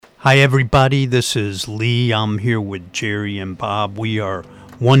Hi, everybody. This is Lee. I'm here with Jerry and Bob. We are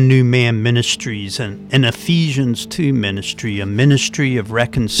One New Man Ministries and an Ephesians 2 ministry, a ministry of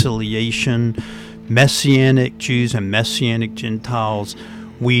reconciliation, Messianic Jews and Messianic Gentiles.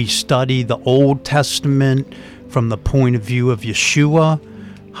 We study the Old Testament from the point of view of Yeshua,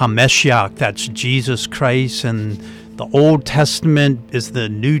 HaMashiach, that's Jesus Christ, and the Old Testament is the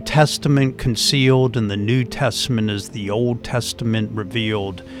New Testament concealed, and the New Testament is the Old Testament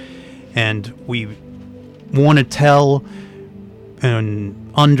revealed. And we want to tell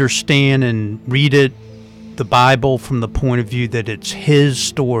and understand and read the Bible from the point of view that it's His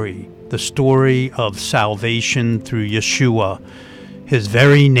story, the story of salvation through Yeshua. His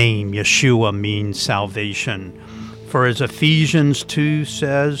very name, Yeshua, means salvation. For as Ephesians 2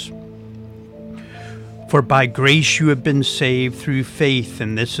 says, "For by grace you have been saved through faith,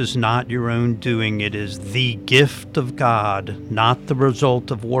 and this is not your own doing. It is the gift of God, not the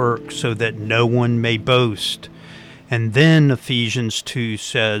result of work, so that no one may boast." And then Ephesians 2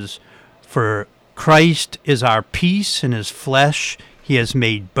 says, "For Christ is our peace in His flesh. He has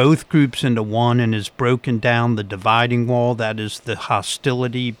made both groups into one and has broken down the dividing wall, that is the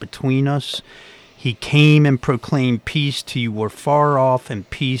hostility between us. He came and proclaimed peace to you who were far off and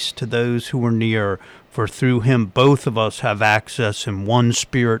peace to those who were near. For through Him both of us have access in one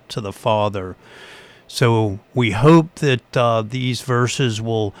Spirit to the Father." So we hope that these verses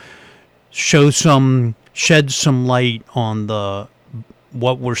will shed some light on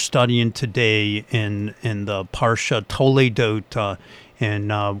what we're studying today in the Parsha Toledoth.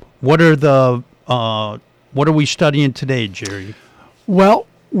 What are we studying today, Jerry? Well,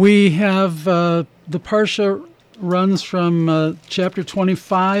 we have the Parsha runs from chapter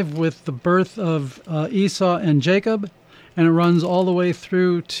 25 with the birth of Esau and Jacob, and it runs all the way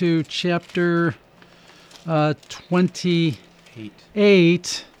through to chapter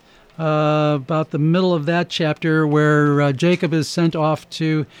 28, about the middle of that chapter, where Jacob is sent off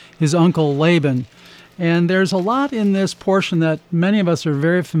to his uncle Laban. And there's a lot in this portion that many of us are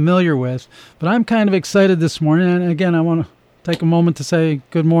very familiar with, but I'm kind of excited this morning. And again, I want to take a moment to say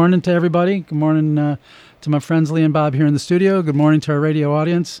good morning to everybody. Good morning to my friends Lee and Bob here in the studio. Good morning to our radio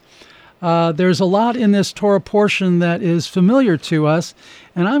audience. There's a lot in this Torah portion that is familiar to us,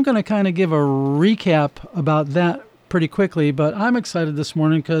 and I'm going to kind of give a recap about that pretty quickly, but I'm excited this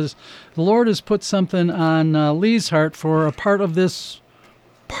morning because the Lord has put something on Lee's heart for a part of this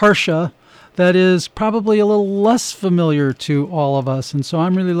Parsha that is probably a little less familiar to all of us, and so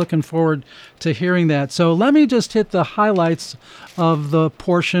I'm really looking forward to hearing that. So let me just hit the highlights of the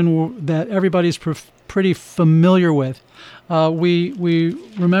portion that everybody's pretty familiar with. We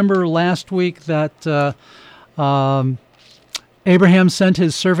remember last week that Abraham sent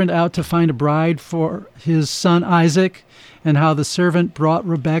his servant out to find a bride for his son Isaac, and how the servant brought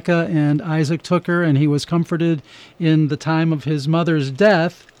Rebekah, and Isaac took her, and he was comforted in the time of his mother's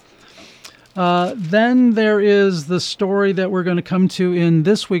death. Then there is the story that we're going to come to in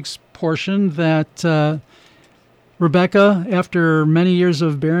this week's portion, that Rebekah, after many years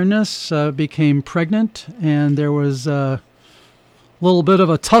of barrenness, became pregnant, and there was a little bit of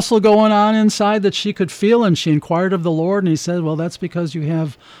a tussle going on inside that she could feel, and she inquired of the Lord, and He said, well, that's because you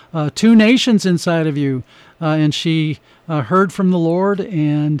have two nations inside of you. And she heard from the Lord,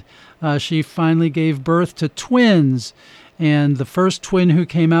 and she finally gave birth to twins. And the first twin who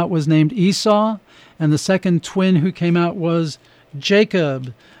came out was named Esau, and the second twin who came out was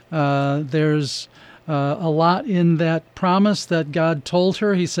Jacob. There's a lot in that promise that God told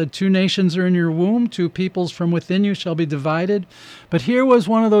her. He said, 2 nations are in your womb, 2 peoples from within you shall be divided. But here was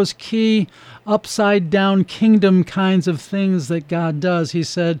one of those key upside-down kingdom kinds of things that God does. He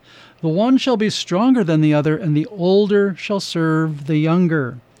said, the one shall be stronger than the other, and the older shall serve the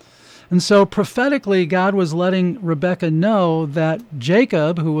younger. And so prophetically, God was letting Rebekah know that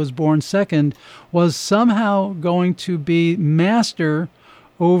Jacob, who was born second, was somehow going to be master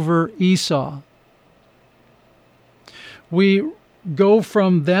over Esau. We go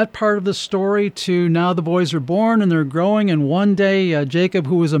from that part of the story to now the boys are born and they're growing, and one day Jacob,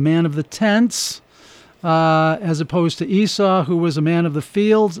 who was a man of the tents, as opposed to Esau, who was a man of the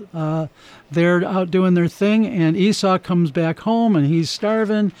fields, they're out doing their thing, and Esau comes back home, and he's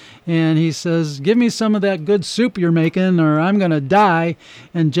starving, and he says, give me some of that good soup you're making, or I'm going to die.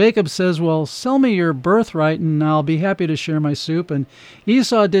 And Jacob says, well, sell me your birthright, and I'll be happy to share my soup. And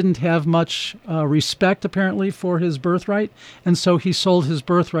Esau didn't have much respect, apparently, for his birthright, and so he sold his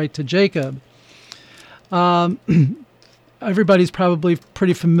birthright to Jacob. Everybody's probably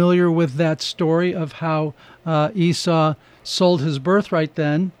pretty familiar with that story of how Esau sold his birthright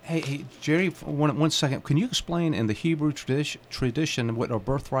then. Hey, Jerry, one second. Can you explain in the Hebrew tradition what a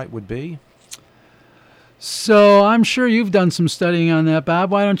birthright would be? So I'm sure you've done some studying on that,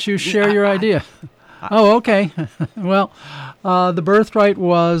 Bob. Why don't you share your idea? Oh, okay. Well, the birthright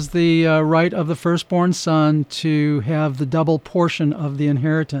was the right of the firstborn son to have the double portion of the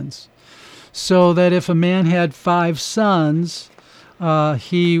inheritance. So that if a man had 5 sons,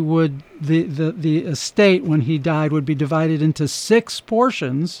 he would the estate when he died would be divided into 6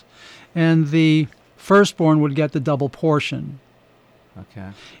 portions, and the firstborn would get the double portion. Okay.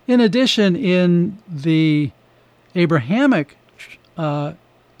 In addition, in the Abrahamic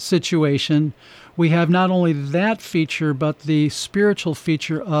situation, we have not only that feature, but the spiritual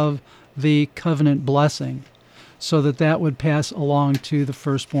feature of the covenant blessing, so that would pass along to the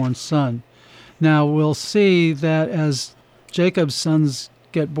firstborn son. Now, we'll see that as Jacob's sons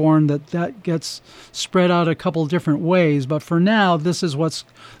get born, that gets spread out a couple different ways, but for now, this is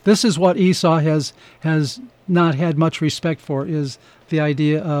what Esau has not had much respect for, is the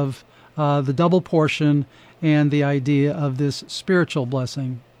idea of the double portion and the idea of this spiritual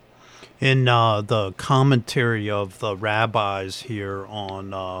blessing. In the commentary of the rabbis here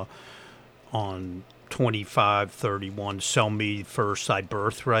on 25:31, sell me first thy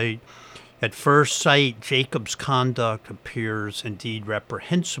birthright. At first sight, Jacob's conduct appears indeed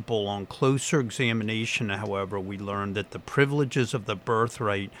reprehensible. On closer examination, however, we learn that the privileges of the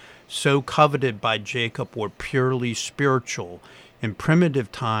birthright so coveted by Jacob were purely spiritual. In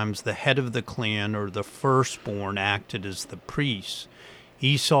primitive times, the head of the clan, or the firstborn, acted as the priest.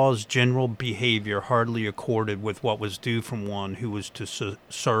 Esau's general behavior hardly accorded with what was due from one who was to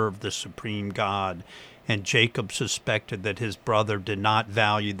serve the supreme God, and Jacob suspected that his brother did not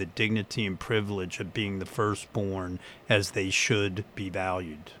value the dignity and privilege of being the firstborn as they should be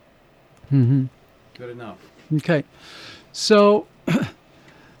valued. Mm-hmm. Good enough. Okay. So,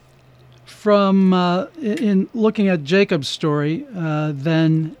 from in looking at Jacob's story,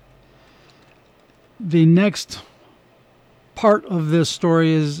 then the next part of this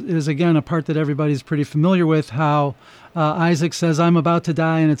story is again a part that everybody's pretty familiar with, how Isaac says, I'm about to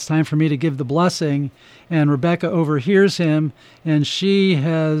die and it's time for me to give the blessing, and Rebekah overhears him, and she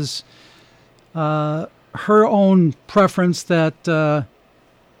has her own preference that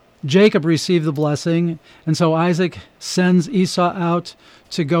Jacob receive the blessing, and so Isaac sends Esau out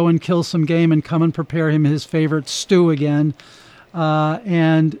to go and kill some game and come and prepare him his favorite stew again,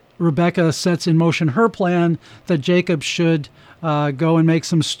 and Rebekah sets in motion her plan that Jacob should go and make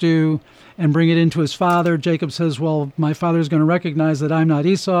some stew and bring it into his father. Jacob says, well, my father's going to recognize that I'm not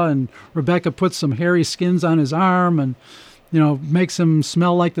Esau, and Rebekah puts some hairy skins on his arm and, makes him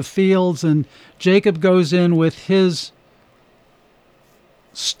smell like the fields, and Jacob goes in with his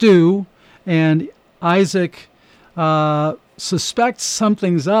stew, and Isaac suspects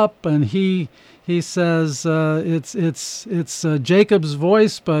something's up, and he says it's Jacob's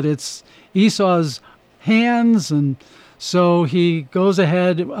voice, but it's Esau's hands, and so he goes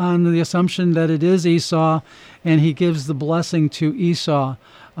ahead on the assumption that it is Esau, and he gives the blessing to Esau.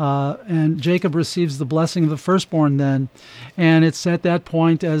 And Jacob receives the blessing of the firstborn then. And it's at that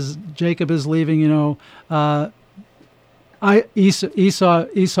point, as Jacob is leaving,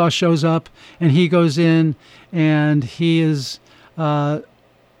 Esau shows up, and he goes in, and he is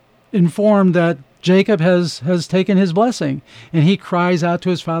informed that Jacob has taken his blessing, and he cries out to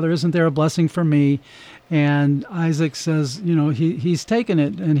his father, isn't there a blessing for me? And Isaac says, he's taken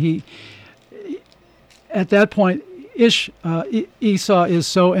it, and at that point, Esau is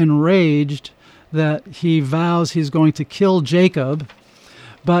so enraged that he vows he's going to kill Jacob,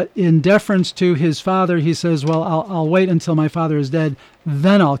 but in deference to his father, he says, well, I'll wait until my father is dead,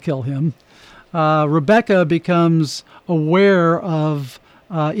 then I'll kill him. Rebekah becomes aware of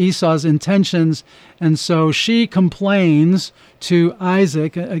Esau's intentions, and so she complains to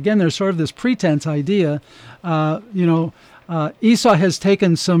Isaac. Again, there's sort of this pretense idea. Esau has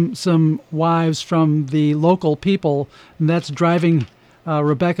taken some wives from the local people, and that's driving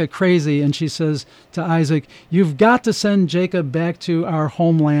Rebekah crazy. And she says to Isaac, you've got to send Jacob back to our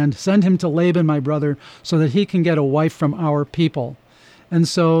homeland. Send him to Laban, my brother, so that he can get a wife from our people. And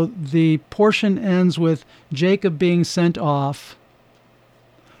so the portion ends with Jacob being sent off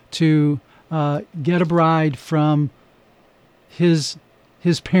to get a bride from his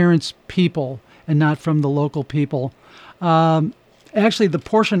parents' people and not from the local people. Actually, the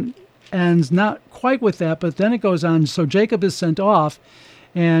portion ends not quite with that, but then it goes on. So Jacob is sent off,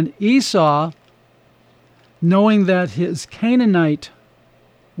 and Esau, knowing that his Canaanite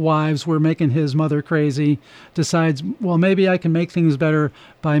wives were making his mother crazy, decides, well, maybe I can make things better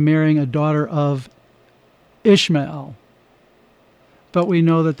by marrying a daughter of Ishmael. but we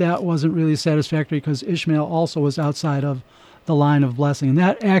know that that wasn't really satisfactory because Ishmael also was outside of the line of blessing. And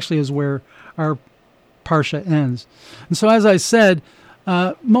that actually is where our Parsha ends. And so, as I said,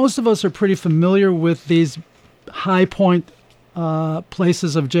 most of us are pretty familiar with these high point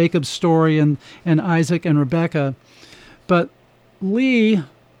places of Jacob's story and Isaac and Rebekah. But Lee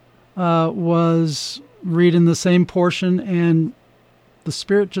was reading the same portion, and the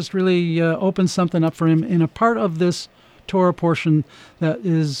Spirit just really opened something up for him in a part of this Torah portion that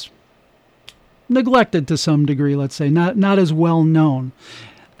is neglected to some degree, let's say, not as well known.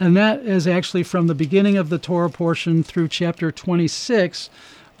 And that is actually from the beginning of the Torah portion through chapter 26,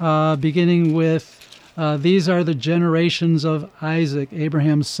 beginning with, these are the generations of Isaac,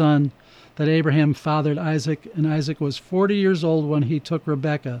 Abraham's son, that Abraham fathered Isaac, and Isaac was 40 years old when he took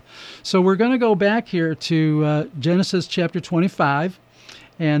Rebekah. So we're going to go back here to Genesis chapter 25,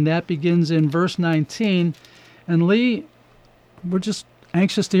 and that begins in verse 19. And Lee, we're just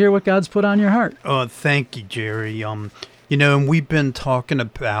anxious to hear what God's put on your heart. Thank you, Jerry. And we've been talking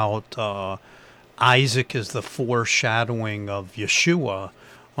about Isaac as the foreshadowing of Yeshua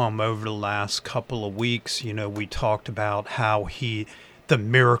over the last couple of weeks. We talked about how the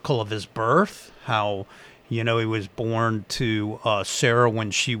miracle of his birth, how, he was born to Sarah when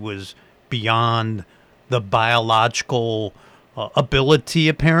she was beyond the biological ability,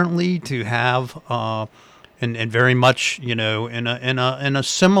 apparently, to have and very much, in a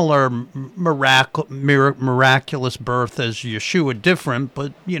similar miraculous birth as Yeshua, different,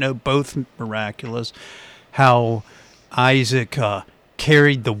 but, both miraculous, how Isaac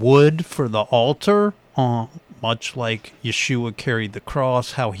carried the wood for the altar, much like Yeshua carried the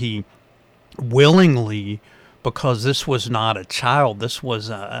cross, how he willingly, because this was not a child, this was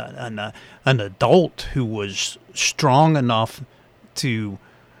an adult who was strong enough to,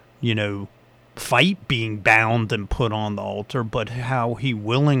 fight being bound and put on the altar, but how he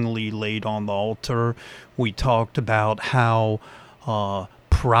willingly laid on the altar. We talked about how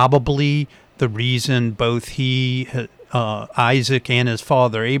probably the reason both Isaac and his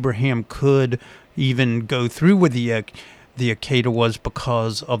father Abraham could even go through with the Akedah was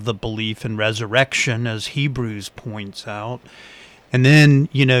because of the belief in resurrection, as Hebrews points out. And then,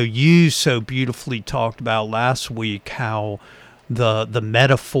 you so beautifully talked about last week how the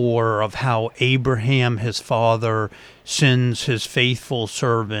metaphor of how Abraham, his father, sends his faithful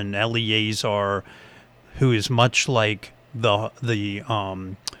servant Eleazar, who is much like the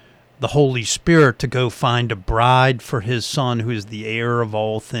Holy Spirit, to go find a bride for his son, who is the heir of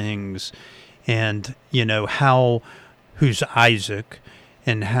all things, and who's Isaac,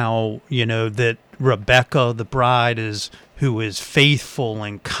 and how that Rebekah, the bride, who is faithful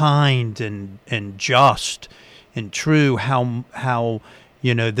and kind and just and true, how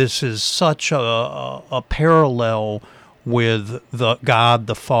this is such a parallel with the God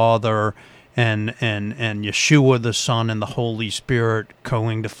the Father and Yeshua the Son and the Holy Spirit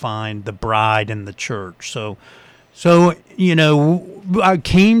going to find the bride in the church. So I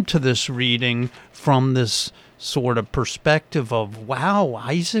came to this reading from this sort of perspective of, wow,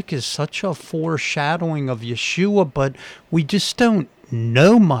 Isaac is such a foreshadowing of Yeshua, but we just don't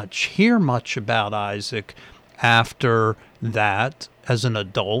know much, hear much about Isaac after that as an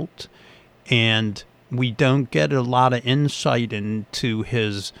adult, and we don't get a lot of insight into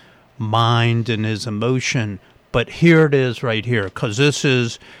his mind and his emotion. But here it is right here, because this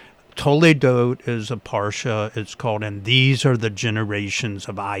is Toledoth is a parsha. It's called, and these are the generations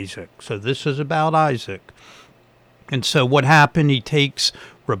of Isaac. So this is about Isaac. And so what happened, he takes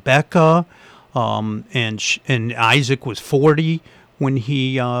Rebekah, and Isaac was 40 when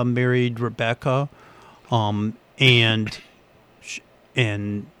he married Rebekah, and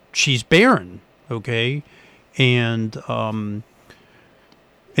she's barren, okay? And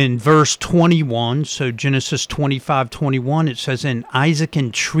in verse 21, so Genesis 25:21, it says, and Isaac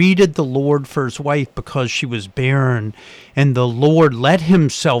entreated the Lord for his wife because she was barren, and the Lord let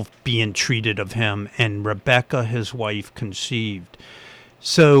himself be entreated of him, and Rebekah his wife conceived.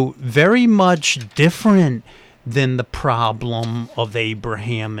 So very much different than the problem of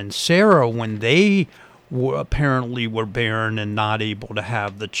Abraham and Sarah when they apparently were barren and not able to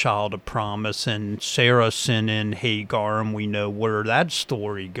have the child of promise, and Sarah sent in Hagar, and we know where that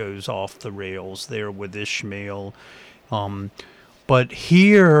story goes off the rails there with Ishmael. But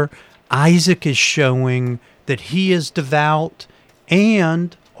here Isaac is showing that he is devout,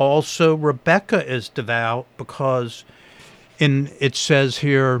 and also Rebekah is devout, because it says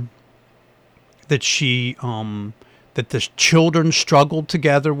here that that the children struggled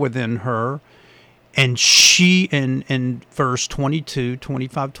together within her. And she, in verse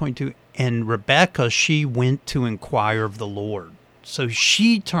 25, 22, and Rebekah, she went to inquire of the Lord. So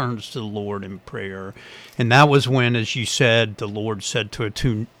she turns to the Lord in prayer. And that was when, as you said, the Lord said to her,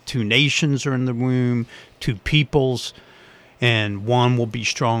 two nations are in the womb, two peoples, and one will be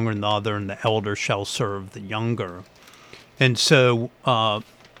stronger than the other, and the elder shall serve the younger. And so,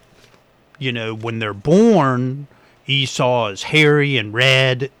 when they're born, Esau is hairy and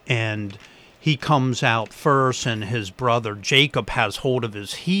red, and he comes out first, and his brother Jacob has hold of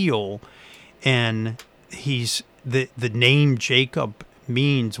his heel, and he's the name Jacob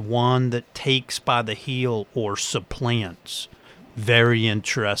means one that takes by the heel or supplants. Very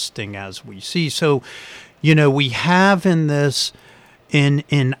interesting, as we see. So, we have in this,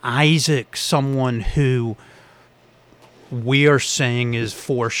 in Isaac, someone who we are saying is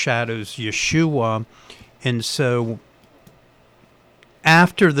foreshadows Yeshua. And so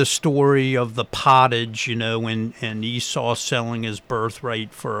after the story of the pottage, and Esau selling his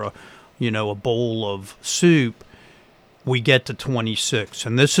birthright for a bowl of soup, we get to 26.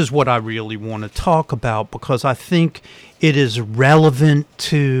 And this is what I really want to talk about, because I think it is relevant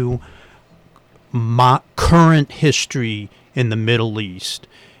to my current history in the Middle East.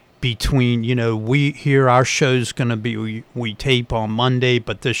 Between, our show's going to be, we tape on Monday,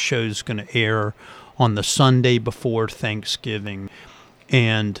 but this show's going to air on the Sunday before Thanksgiving.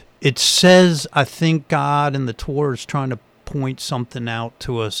 And it says, I think God in the Torah is trying to point something out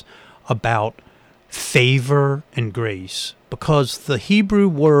to us about favor and grace, because the Hebrew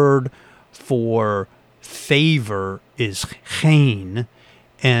word for favor is chen,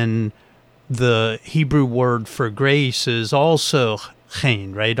 and the Hebrew word for grace is also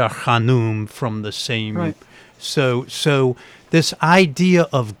chen, right? Or chanum, from the same. Right. So this idea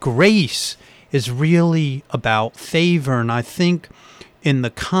of grace is really about favor, and I think in the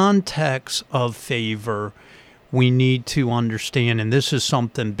context of favor, we need to understand, and this is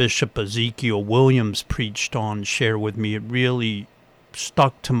something Bishop Ezekiel Williams preached on, shared with me. It really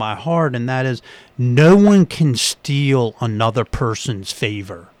stuck to my heart, and that is, no one can steal another person's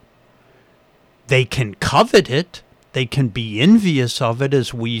favor. They can covet it. They can be envious of it,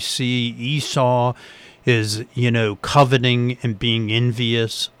 as we see Esau is, coveting and being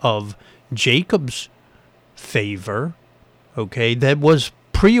envious of Jacob's favor. Okay, that was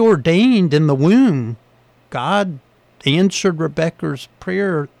preordained in the womb. God answered Rebekah's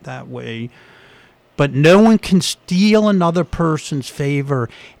prayer that way. But no one can steal another person's favor,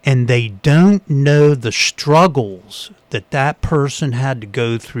 and they don't know the struggles that person had to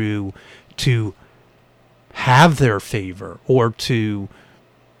go through to have their favor, or to,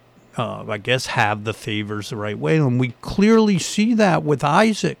 have the favors the right way. And we clearly see that with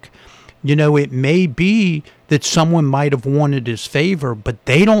Isaac. It may be that someone might have wanted his favor, but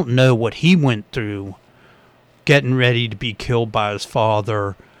they don't know what he went through getting ready to be killed by his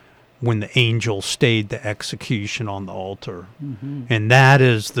father when the angel stayed the execution on the altar. Mm-hmm. And that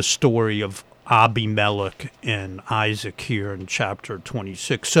is the story of Abimelech and Isaac here in chapter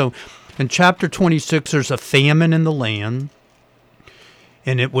 26. So in chapter 26, there's a famine in the land,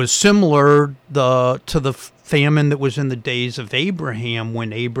 and it was similar to the famine that was in the days of Abraham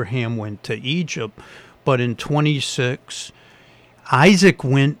when Abraham went to Egypt. But in 26, Isaac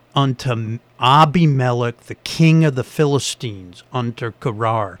went unto Abimelech, the king of the Philistines, unto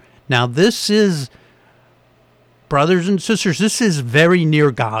Gerar. Now this is, brothers and sisters, this is very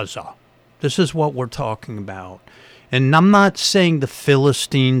near Gaza. This is what we're talking about. And I'm not saying the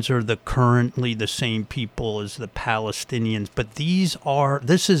Philistines are currently the same people as the Palestinians, but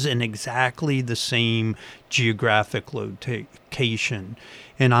this is in exactly the same geographic location.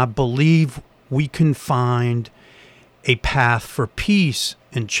 And I believe we can find a path for peace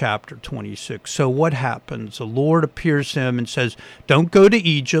in chapter 26. So what happens? The Lord appears to him and says, don't go to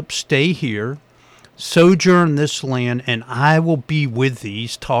Egypt, stay here, sojourn this land, and I will be with thee.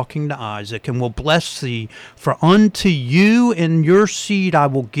 He's talking to Isaac, and will bless thee. For unto you and your seed I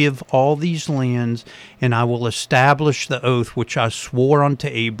will give all these lands, and I will establish the oath which I swore unto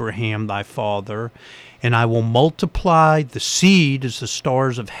Abraham thy father. And I will multiply the seed as the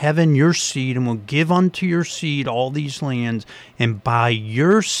stars of heaven, your seed, and will give unto your seed all these lands. And by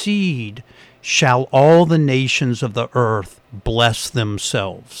your seed shall all the nations of the earth bless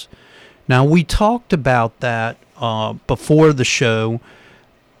themselves. Now, we talked about that before the show.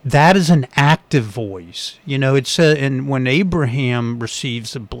 That is an active voice. It said, and when Abraham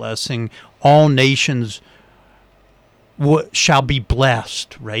receives a blessing, all nations shall be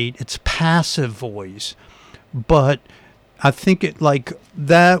blessed, right? It's passive voice. But I think it like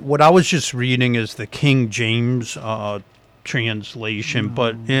that, what I was just reading is the King James translation,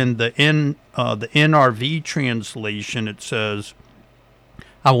 but in the NRV translation, it says,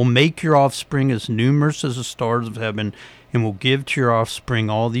 I will make your offspring as numerous as the stars of heaven, and will give to your offspring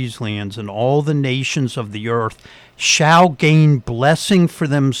all these lands, and all the nations of the earth shall gain blessing for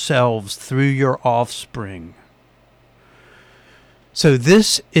themselves through your offspring. So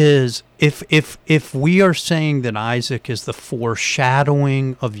this is, if we are saying that Isaac is the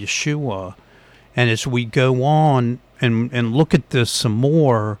foreshadowing of Yeshua, and as we go on and look at this some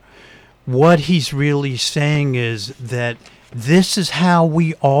more, what he's really saying is that this is how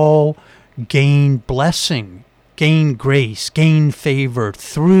we all gain blessing, gain grace, gain favor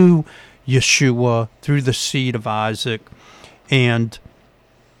through Yeshua, through the seed of Isaac. And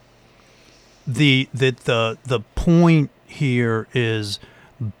the point here is,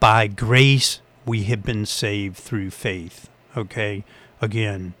 by grace we have been saved through faith. Okay,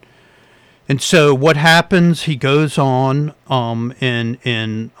 again. And so what happens? He goes on, and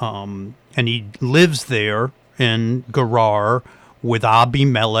he lives there in Gerar with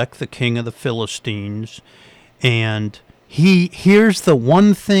Abimelech, the king of the Philistines. And here's the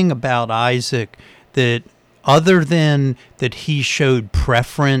one thing about Isaac, that other than that he showed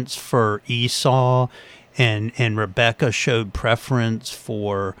preference for Esau, and Rebekah showed preference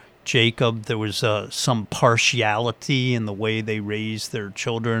for Jacob, there was some partiality in the way they raised their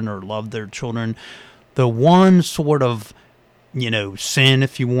children or loved their children. The one sort of, sin,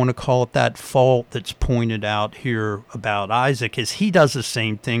 if you want to call it that, fault that's pointed out here about Isaac is he does the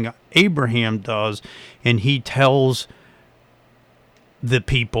same thing Abraham does, and he tells the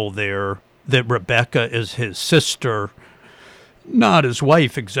people there that Rebekah is his sister, not his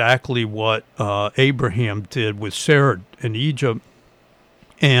wife, exactly what Abraham did with Sarah in Egypt.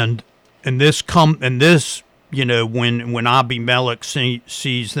 And this, when Abimelech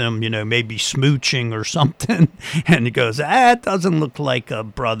sees them, maybe smooching or something, and he goes, it doesn't look like a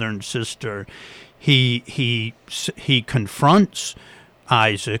brother and sister. He confronts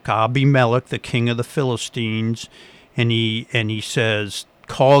Isaac, Abimelech, the king of the Philistines, and he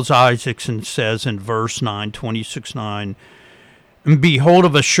calls Isaac and says in verse 9, 26:9, and behold,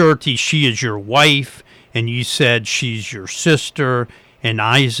 of a surety she is your wife, and you said she's your sister. And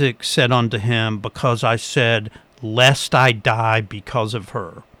Isaac said unto him, because I said, lest I die because of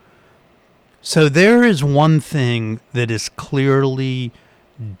her. So there is one thing that is clearly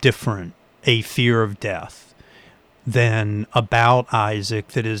different, a fear of death, than about Isaac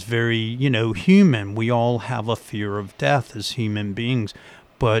that is very, human. We all have a fear of death as human beings.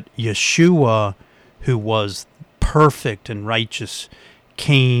 But Yeshua, who was perfect and righteous,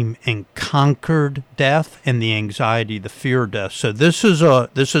 came and conquered death and the anxiety, the fear of death. So this is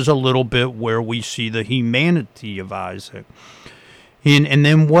a little bit where we see the humanity of Isaac. And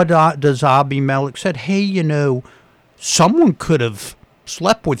then what does Abimelech said? Hey, someone could have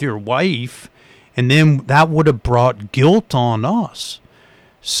slept with your wife, and then that would have brought guilt on us.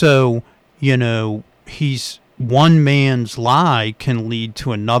 So, he's one man's lie can lead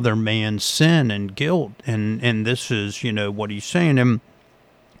to another man's sin and guilt, and this is what he's saying. And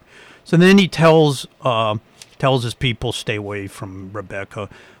so then he tells his people, stay away from Rebekah.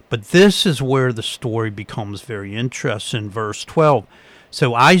 But this is where the story becomes very interesting. Verse 12.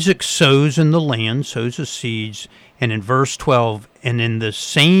 So Isaac sows in the land, sows his seeds. And in verse 12, and in the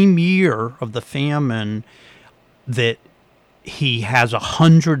same year of the famine, that he has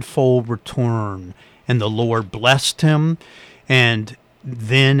 100-fold return. And the Lord blessed him. And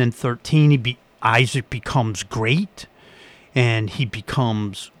then in 13, Isaac becomes great. And he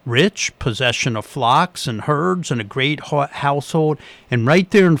becomes rich, possession of flocks and herds and a great household. And right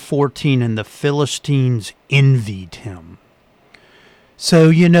there in 14, and the Philistines envied him.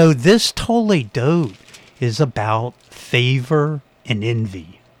 So, this Toledoth is about favor and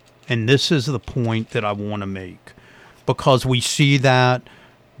envy. And this is the point that I want to make. Because we see that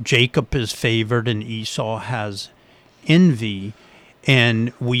Jacob is favored and Esau has envy.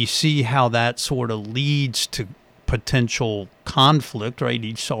 And we see how that sort of leads to potential conflict, right?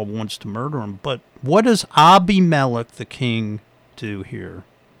 Esau wants to murder him. But what does Abimelech, the king, do here?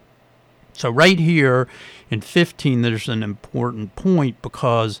 So right here in 15, there's an important point,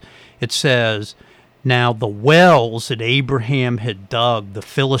 because it says, now the wells that Abraham had dug, the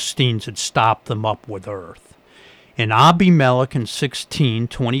Philistines had stopped them up with earth. And Abimelech in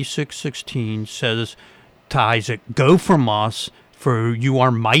 26:16 says to Isaac, go from us, for you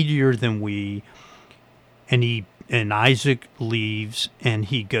are mightier than we. And Isaac leaves, and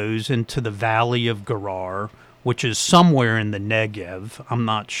he goes into the valley of Gerar, which is somewhere in the Negev. I'm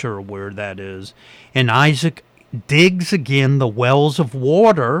not sure where that is. And Isaac digs again the wells of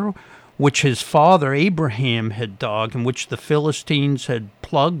water, which his father Abraham had dug, and which the Philistines had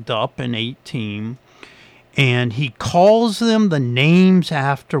plugged up in 18. And he calls them the names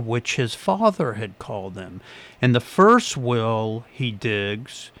after which his father had called them. And the first well he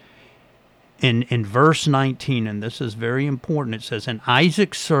digs in verse 19, and this is very important, it says, "And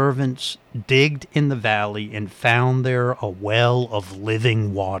Isaac's servants digged in the valley and found there a well of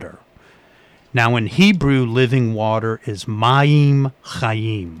living water." Now in Hebrew, living water is Mayim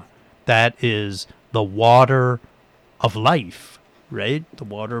Chaim. That is the water of life, right? The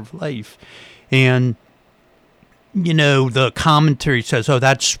water of life. And the commentary says, oh,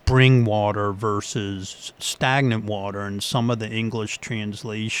 that's spring water versus stagnant water. And some of the English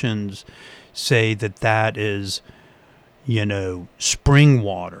translations say that is, spring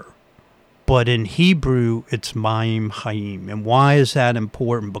water. But in Hebrew, it's Mayim Chaim. And why is that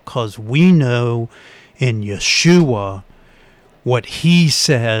important? Because we know in Yeshua what he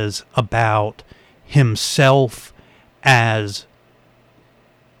says about himself as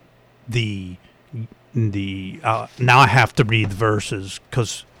now I have to read the verses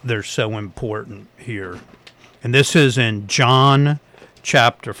because they're so important here. And this is in John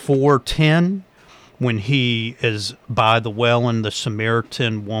chapter 4:10, when he is by the well and the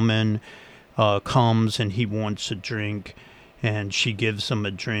Samaritan woman comes and he wants a drink, and she gives him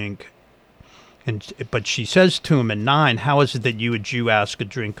a drink. But she says to him in 9, "How is it that you, a Jew, ask a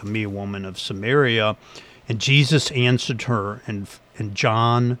drink of me, a woman of Samaria?" And Jesus answered her in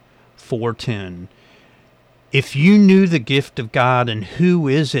John 4:10, "If you knew the gift of God and who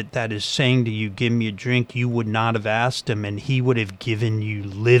is it that is saying to you, 'Give me a drink,' you would not have asked him, and he would have given you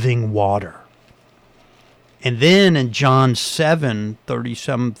living water." And then in John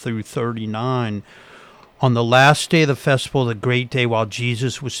 7:37 through 39, "On the last day of the festival, the great day, while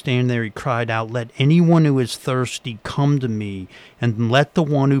Jesus was standing there, he cried out, 'Let anyone who is thirsty come to me, and let the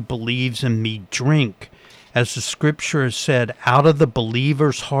one who believes in me drink. As the scripture has said, out of the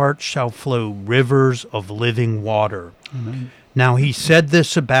believer's heart shall flow rivers of living water.'" Amen. Now he said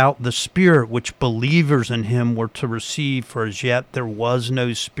this about the Spirit which believers in him were to receive, for as yet there was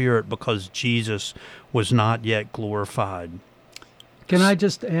no Spirit, because Jesus was not yet glorified. Can I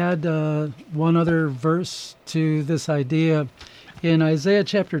just add one other verse to this idea? In Isaiah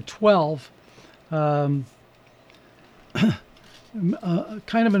chapter 12, kind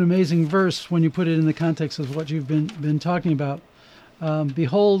of an amazing verse when you put it in the context of what you've been talking about.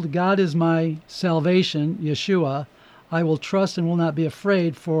 "Behold, God is my salvation, Yeshua. I will trust and will not be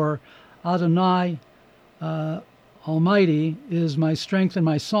afraid, for Adonai Almighty is my strength and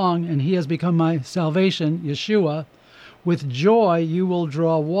my song, and he has become my salvation, Yeshua. With joy you will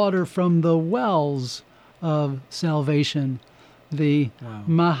draw water from the wells of salvation." The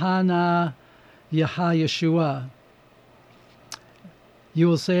Mahana Yaha Yeshua. "You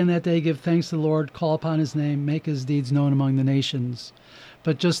will say in that day, 'Give thanks to the Lord, call upon his name, make his deeds known among the nations.'"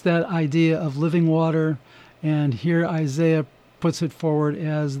 But just that idea of living water, and here Isaiah puts it forward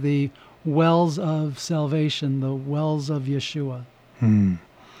as the wells of salvation, the wells of Yeshua. And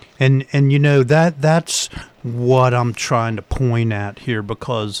that's what I'm trying to point at here,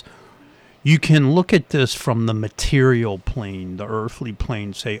 because you can look at this from the material plane, the earthly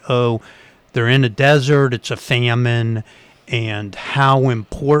plane, say, oh, they're in a desert, it's a famine, and how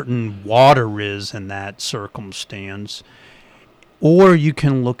important water is in that circumstance. Or you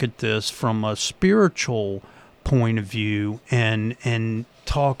can look at this from a spiritual point of view and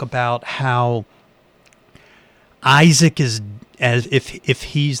talk about how Isaac is, as if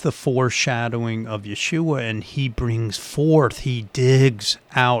he's the foreshadowing of Yeshua, and he brings forth, he digs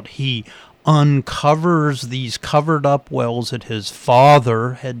out, he uncovers these covered up wells that his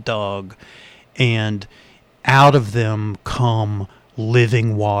father had dug, and out of them come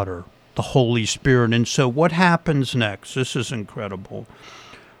living water, the Holy Spirit. And so what happens next? This is incredible.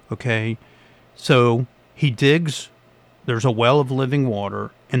 Okay, so he digs, there's a well of living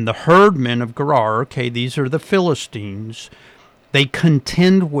water, and the herdmen of Gerar, okay, these are the Philistines, they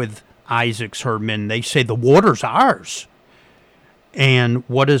contend with Isaac's herdmen. They say, the water's ours. And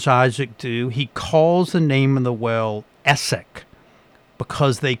what does Isaac do? He calls the name of the well Esek,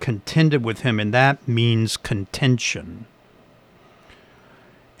 because they contended with him, and that means contention.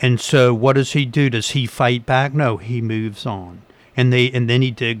 And so what does he do? Does he fight back? No, he moves on. And then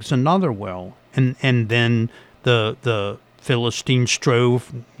he digs another well. And then the Philistine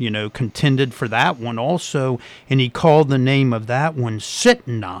strove, contended for that one also, and he called the name of that one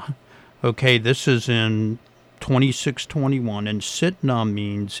Sitnah. Okay, this is in 26:21, and Sitnah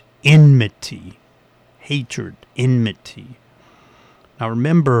means enmity, hatred, enmity. Now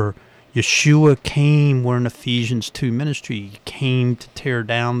remember, Yeshua came, we're in Ephesians 2 ministry, he came to tear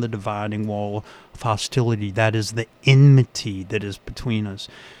down the dividing wall of hostility. That is the enmity that is between us.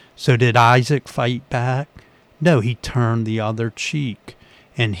 So did Isaac fight back? No, he turned the other cheek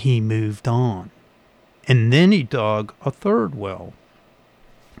and he moved on. And then he dug a third well.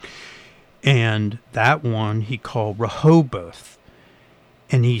 And that one he called Rehoboth.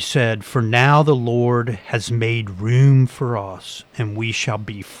 And he said, "For now the Lord has made room for us, and we shall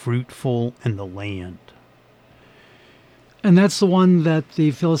be fruitful in the land." And that's the one that the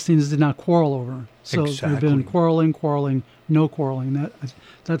Philistines did not quarrel over. So Exactly. they've been quarreling, no quarreling.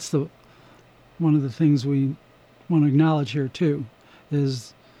 That's one of the things we want to acknowledge here too,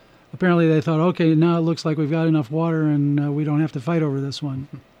 is apparently they thought, okay, now it looks like we've got enough water and we don't have to fight over this one.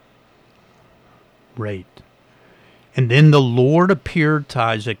 Right. And then the Lord appeared to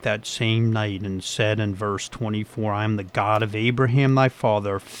Isaac that same night and said in verse 24, "I am the God of Abraham thy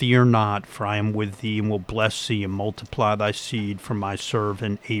father. Fear not, for I am with thee, and will bless thee and multiply thy seed for my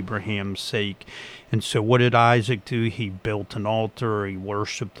servant Abraham's sake." And so what did Isaac do? He built an altar. He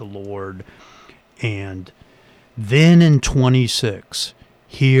worshiped the Lord. And then in 26,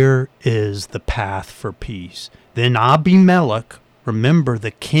 here is the path for peace. Then Abimelech, remember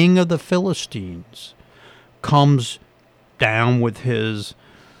the king of the Philistines, comes down with his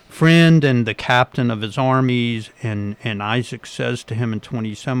friend and the captain of his armies, and Isaac says to him in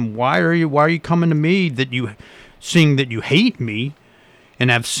 27, why are you coming to me, that you, seeing that you hate me and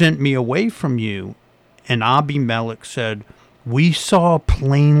have sent me away from you? And Abimelech said, "We saw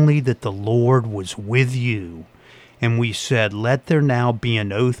plainly that the Lord was with you, and we said, let there now be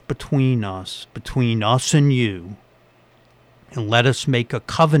an oath between us and you, and let us make a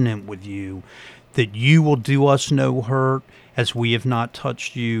covenant with you, that you will do us no hurt, as we have not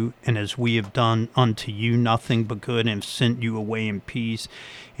touched you, and as we have done unto you nothing but good, and have sent you away in peace.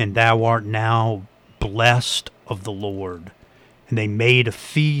 And thou art now blessed of the Lord." And they made a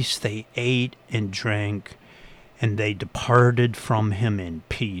feast, they ate and drank, and they departed from him in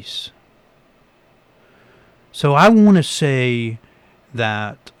peace. So I want to say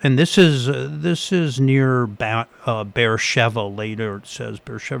that, and this is near Beersheba. Later it says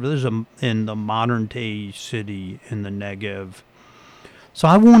Beersheba. This is in the modern day city in the Negev. So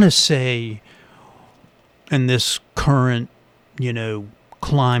I want to say, in this current,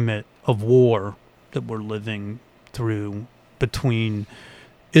 climate of war that we're living through between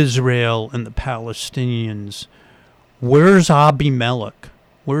Israel and the Palestinians, where's Abimelech?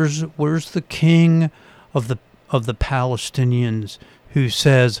 Where's the king of the Palestinians, who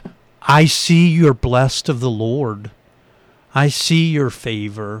says, "I see you're blessed of the Lord. I see your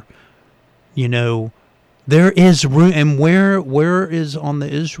favor." There is room. And where is on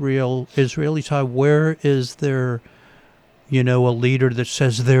the Israeli side, where is there, a leader that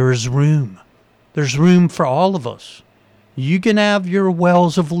says there is room? There's room for all of us. You can have your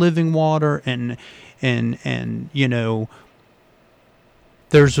wells of living water, and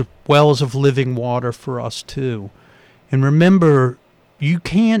there's wells of living water for us too. And remember, you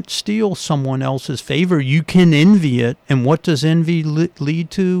can't steal someone else's favor. You can envy it. And what does envy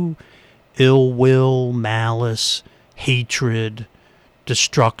lead to? Ill will, malice, hatred,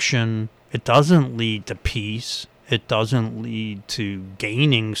 destruction. It doesn't lead to peace. It doesn't lead to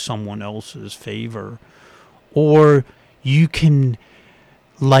gaining someone else's favor. Or you can,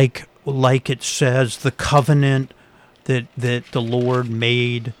 like it says, the covenant that the Lord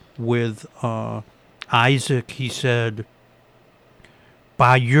made with Isaac, he said,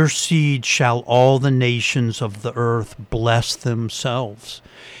 "By your seed shall all the nations of the earth bless themselves."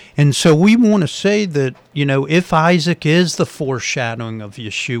 And so we want to say that, if Isaac is the foreshadowing of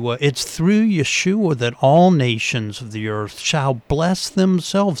Yeshua, it's through Yeshua that all nations of the earth shall bless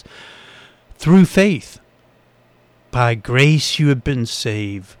themselves through faith. By grace you have been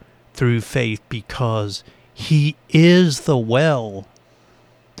saved through faith, because he is the well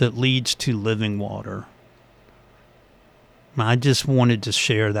that leads to living water. I just wanted to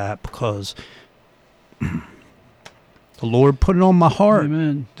share that because the Lord put it on my heart.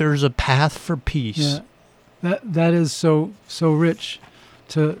 Amen. There's a path for peace. Yeah, that is so rich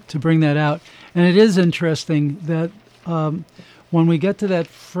to bring that out. And it is interesting that when we get to that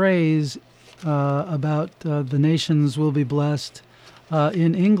phrase about the nations will be blessed,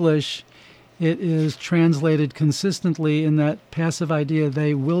 in English, it is translated consistently in that passive idea,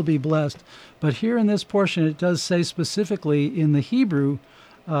 they will be blessed. But here in this portion, it does say specifically in the Hebrew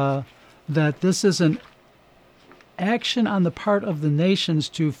that this is an action on the part of the nations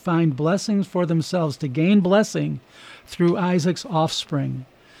to find blessings for themselves, to gain blessing through Isaac's offspring.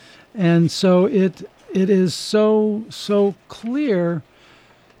 And so it is so clear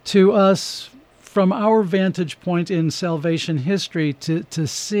to us from our vantage point in salvation history to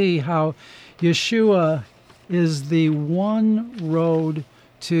see how Yeshua is the one road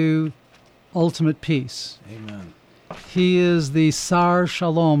to ultimate peace. Amen. He is the Sar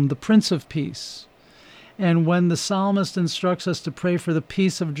Shalom, the Prince of Peace. And when the psalmist instructs us to pray for the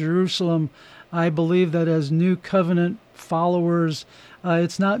peace of Jerusalem, I believe that as New Covenant followers,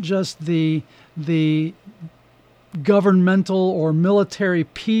 it's not just the governmental or military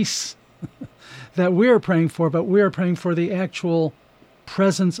peace that we are praying for, but we are praying for the actual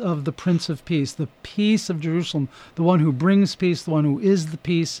presence of the Prince of Peace, the peace of Jerusalem, the one who brings peace, the one who is the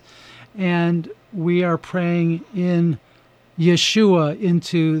peace. And we are praying in Yeshua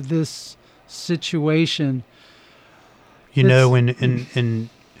into this situation. You know, and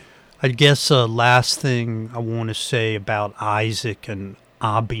I guess the last thing I want to say about Isaac and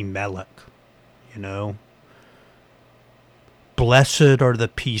Abimelech, you know, blessed are the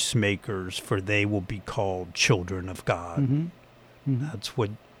peacemakers, for they will be called children of God. Mm-hmm. Mm-hmm. That's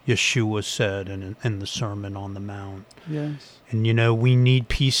what Yeshua said in the Sermon on the Mount. Yes. And, you know, we need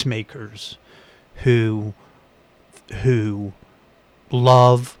peacemakers who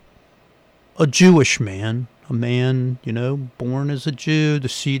love a Jewish man, a man, you know, born as a Jew. The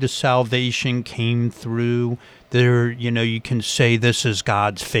seed of salvation came through there. You know, you can say this is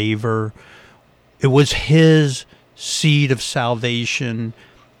God's favor. It was his seed of salvation.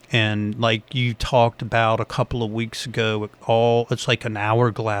 And like you talked about a couple of weeks ago, it's like an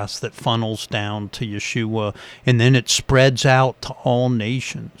hourglass that funnels down to Yeshua, and then it spreads out to all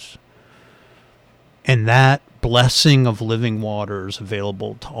nations. And that blessing of living water is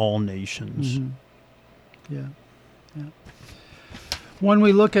available to all nations. Mm-hmm. Yeah. When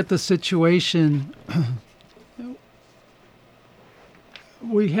we look at the situation,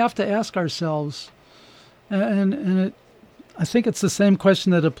 we have to ask ourselves, I think it's the same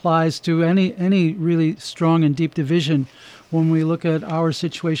question that applies to any really strong and deep division when we look at our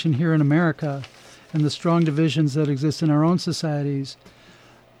situation here in America and the strong divisions that exist in our own societies.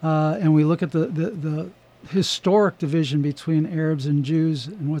 And we look at the historic division between Arabs and Jews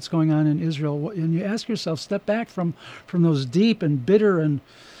and what's going on in Israel. And you ask yourself, step back from those deep and bitter and,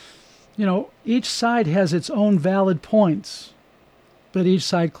 you know, each side has its own valid points, but each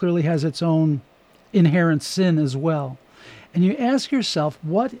side clearly has its own inherent sin as well. And you ask yourself,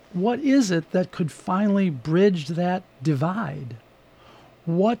 what is it that could finally bridge that divide?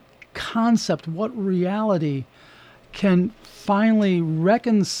 What concept, what reality can finally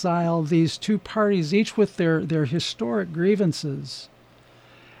reconcile these two parties, each with their historic grievances?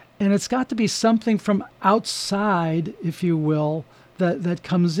 And it's got to be something from outside, if you will, that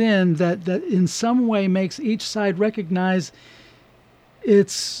comes in that in some way makes each side recognize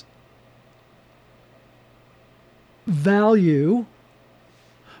its value,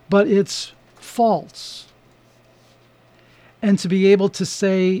 but it's false. And to be able to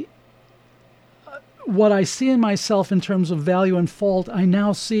say, what I see in myself in terms of value and fault, I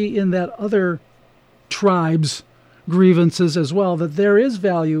now see in that other tribe's grievances as well, that there is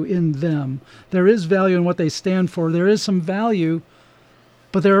value in them. There is value in what they stand for. There is some value,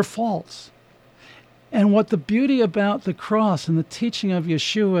 but there are faults. And what the beauty about the cross and the teaching of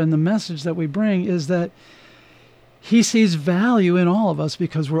Yeshua and the message that we bring is that he sees value in all of us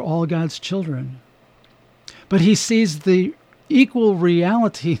because we're all God's children. But he sees the equal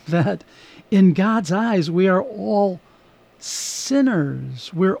reality that in God's eyes, we are all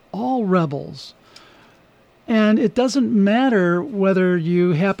sinners. We're all rebels. And it doesn't matter whether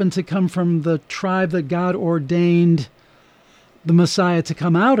you happen to come from the tribe that God ordained the Messiah to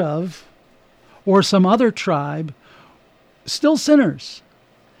come out of, or some other tribe, still sinners.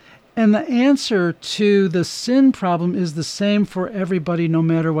 And the answer to the sin problem is the same for everybody, no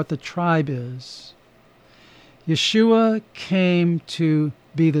matter what the tribe is. Yeshua came to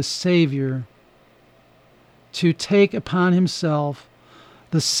be the Savior, to take upon himself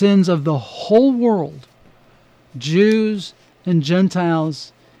the sins of the whole world, Jews and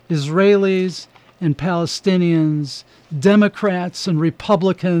Gentiles, Israelis and Palestinians, Democrats and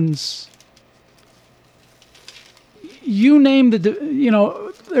Republicans. You name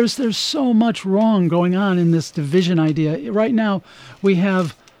there's so much wrong going on in this division idea. Right now, we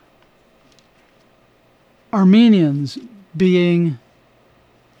have Armenians being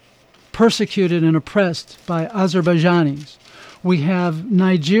persecuted and oppressed by Azerbaijanis. We have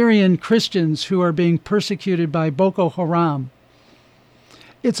Nigerian Christians who are being persecuted by Boko Haram.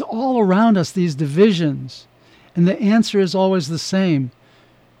 It's all around us, these divisions. And the answer is always the same.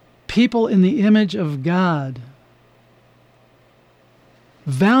 People in the image of God,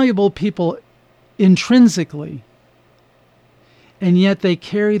 valuable people intrinsically, and yet they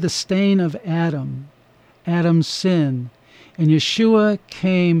carry the stain of Adam's sin. And Yeshua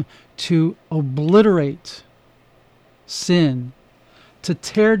came to obliterate sin, to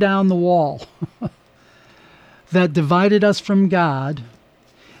tear down the wall that divided us from God.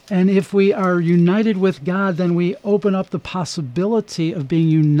 And if we are united with God, then we open up the possibility of being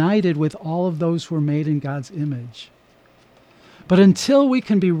united with all of those who are made in God's image. But until we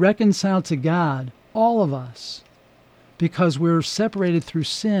can be reconciled to God, all of us, because we're separated through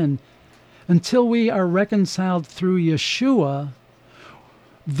sin, until we are reconciled through Yeshua,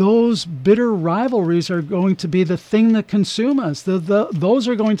 those bitter rivalries are going to be the thing that consume us. Those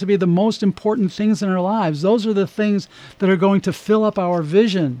are going to be the most important things in our lives. Those are the things that are going to fill up our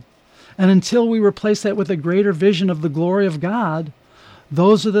vision. And until we replace that with a greater vision of the glory of God,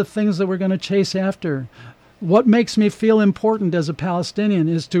 those are the things that we're going to chase after. What makes me feel important as a Palestinian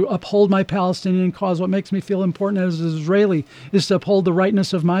is to uphold my Palestinian cause. What makes me feel important as an Israeli is to uphold the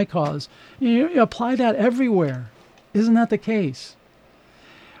rightness of my cause. You apply that everywhere. Isn't that the case?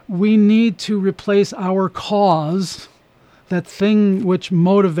 We need to replace our cause, that thing which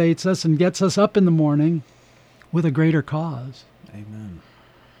motivates us and gets us up in the morning, with a greater cause. Amen.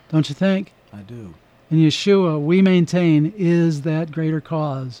 Don't you think? I do. And Yeshua, we maintain, is that greater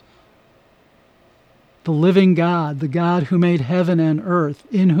cause. The living God, the God who made heaven and earth,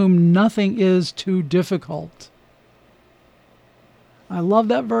 in whom nothing is too difficult. I love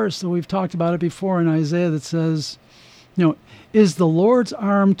that verse that we've talked about it before in Isaiah that says, is the Lord's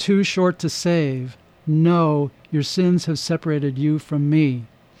arm too short to save? No, your sins have separated you from me.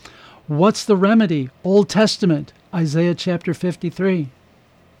 What's the remedy? Old Testament, Isaiah chapter 53.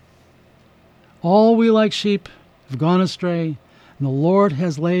 All we like sheep have gone astray, and the Lord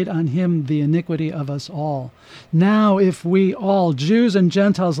has laid on him the iniquity of us all. Now, if we all, Jews and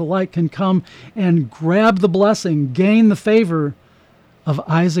Gentiles alike, can come and grab the blessing, gain the favor of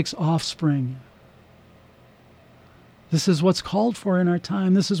Isaac's offspring. This is what's called for in our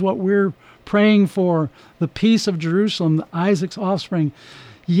time. This is what we're praying for, the peace of Jerusalem, Isaac's offspring.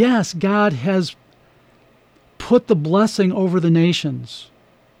 Yes, God has put the blessing over the nations.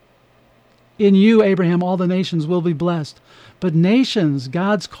 In you, Abraham, all the nations will be blessed. But nations,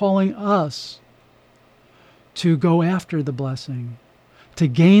 God's calling us to go after the blessing, to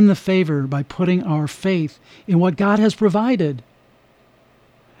gain the favor by putting our faith in what God has provided.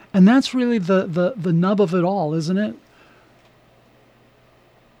 And that's really the nub of it all, isn't it?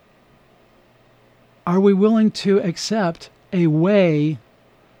 Are we willing to accept a way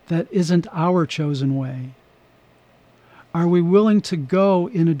that isn't our chosen way? Are we willing to go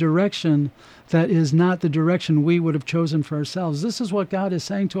in a direction that is not the direction we would have chosen for ourselves? This is what God is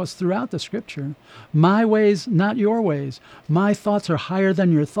saying to us throughout the Scripture. My ways, not your ways. My thoughts are higher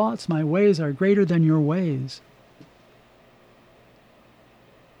than your thoughts. My ways are greater than your ways.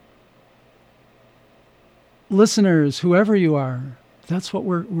 Listeners, whoever you are, that's what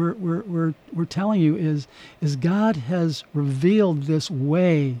we're telling you is God has revealed this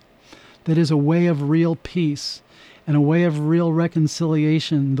way that is a way of real peace and a way of real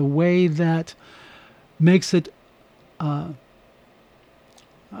reconciliation, the way that makes it, I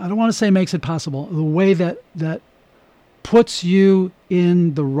don't want to say makes it possible, the way that puts you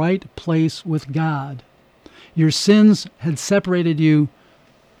in the right place with God. Your sins had separated you.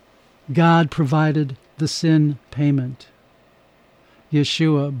 God provided the sin payment.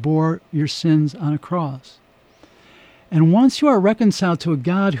 Yeshua bore your sins on a cross. And once you are reconciled to a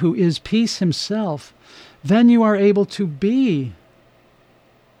God who is peace himself, then you are able to be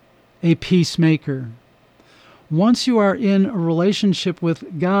a peacemaker. Once you are in a relationship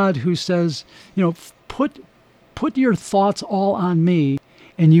with God who says, put your thoughts all on me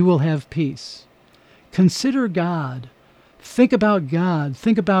and you will have peace. Consider God. Think about God.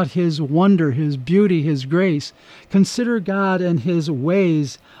 Think about his wonder, his beauty, his grace. Consider God and his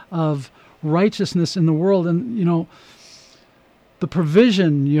ways of righteousness in the world. And, the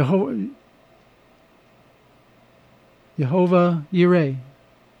provision, Jehovah Yireh,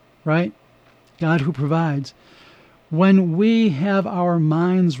 right? God who provides. When we have our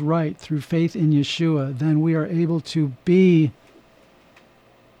minds right through faith in Yeshua, then we are able to be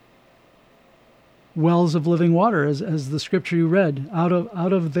wells of living water, as the scripture you read. Out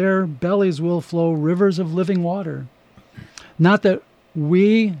of their bellies will flow rivers of living water. Not that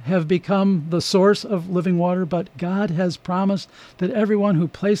we have become the source of living water, but God has promised that everyone who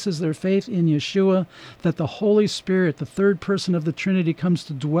places their faith in Yeshua, that the Holy Spirit, the third person of the Trinity, comes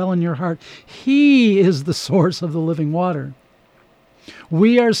to dwell in your heart. He is the source of the living water.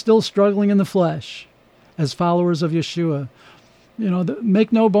 We are still struggling in the flesh as followers of Yeshua.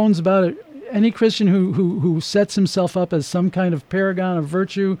 Make no bones about it. Any Christian who sets himself up as some kind of paragon of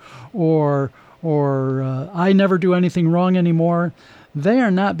virtue or I never do anything wrong anymore, they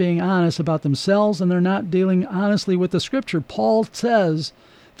are not being honest about themselves, and they're not dealing honestly with the Scripture. Paul says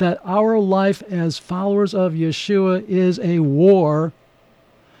that our life as followers of Yeshua is a war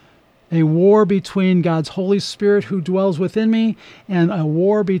between God's Holy Spirit who dwells within me and a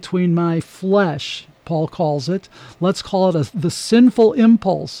war between my flesh, Paul calls it. Let's call it the sinful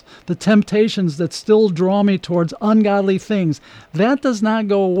impulse, the temptations that still draw me towards ungodly things. That does not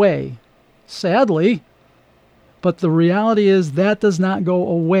go away, sadly, but the reality is that does not go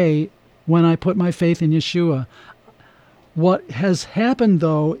away when I put my faith in Yeshua. What has happened,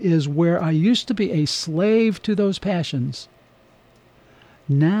 though, is where I used to be a slave to those passions,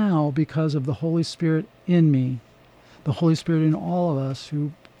 now, because of the Holy Spirit in me, the Holy Spirit in all of us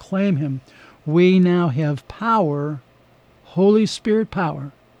who claim Him, we now have power, Holy Spirit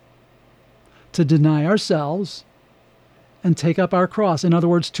power, to deny ourselves and take up our cross. In other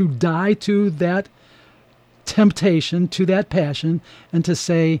words, to die to that temptation, to that passion, and to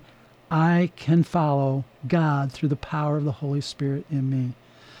say, I can follow God through the power of the Holy Spirit in me.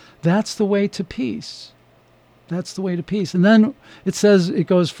 That's the way to peace. That's the way to peace. And then it says, it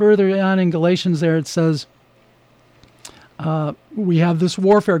goes further on in Galatians there, it says, we have this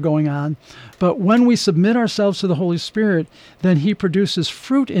warfare going on, but when we submit ourselves to the Holy Spirit, then He produces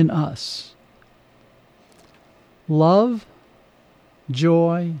fruit in us. Love,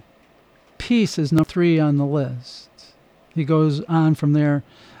 joy, peace is number 3 on the list. He goes on from there,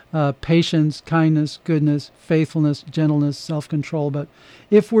 patience, kindness, goodness, faithfulness, gentleness, self-control. But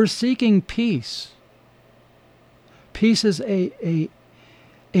if we're seeking peace, peace is a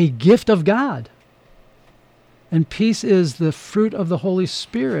gift of God. And peace is the fruit of the Holy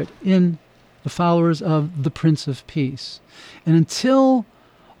Spirit in the followers of the Prince of Peace. And until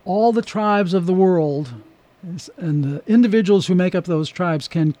all the tribes of the world and the individuals who make up those tribes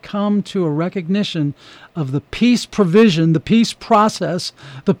can come to a recognition of the peace provision, the peace process,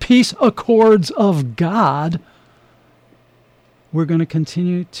 the peace accords of God, we're going to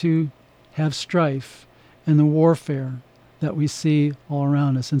continue to have strife and the warfare that we see all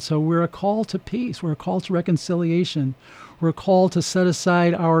around us. And so we're a call to peace. We're a call to reconciliation. We're a call to set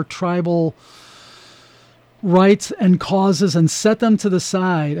aside our tribal rights and causes and set them to the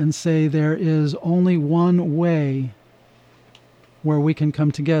side and say there is only one way where we can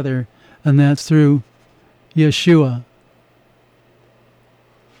come together, and that's through Yeshua.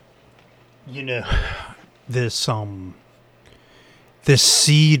 You know, this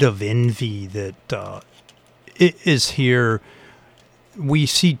seed of envy that is here. We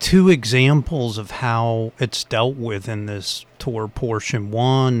see 2 examples of how it's dealt with in this Torah portion.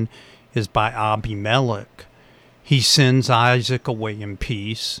 One is by Abimelech. He sends Isaac away in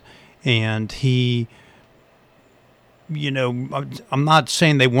peace, and he, I'm not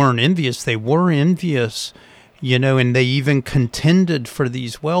saying they weren't envious. They were envious, and they even contended for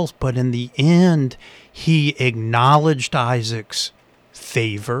these wells. But in the end, he acknowledged Isaac's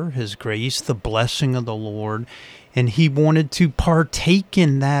favor, his grace, the blessing of the Lord, and he wanted to partake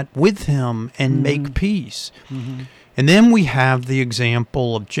in that with him and make peace. Mm-hmm. And then we have the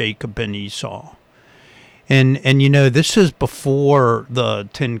example of Jacob and Esau. And this is before the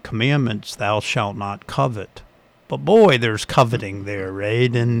 10 Commandments, thou shalt not covet. But boy, there's coveting there,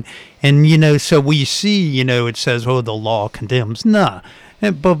 right? And so we see, it says, oh, the law condemns. Nah,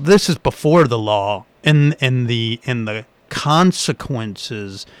 but this is before the law, and the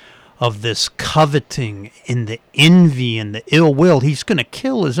consequences of this coveting and the envy and the ill will. He's going to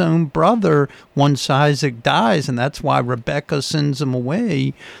kill his own brother once Isaac dies, and that's why Rebekah sends him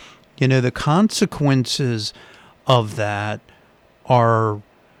away. The consequences of that are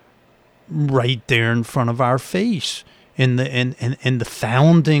right there in front of our face. In the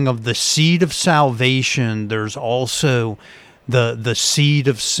founding of the seed of salvation, there's also the seed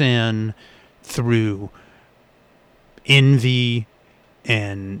of sin through envy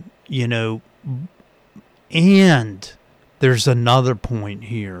and and there's another point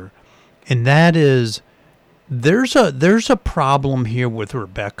here, and that is there's a problem here with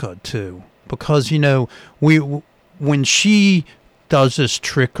Rebekah too, because when she does this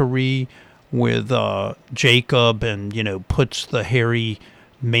trickery with Jacob and puts the hairy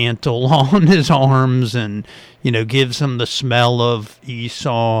mantle on his arms and gives him the smell of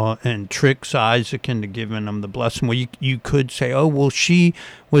Esau and tricks Isaac into giving him the blessing. Well, you could say, oh well, she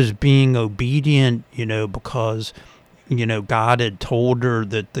was being obedient because God had told her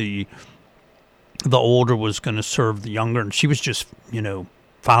that the older was going to serve the younger, and she was just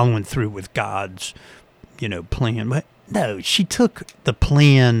following through with God's plan. But no, she took the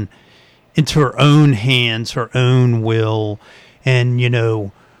plan into her own hands, her own will. And,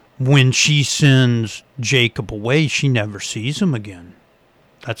 when she sends Jacob away, she never sees him again.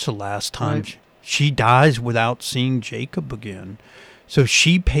 That's the last time Right. she dies without seeing Jacob again. So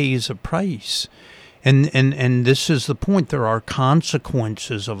she pays a price. And this is the point. There are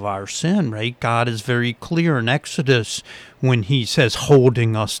consequences of our sin, right? God is very clear in Exodus when he says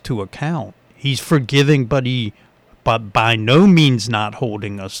holding us to account. He's forgiving, but by no means not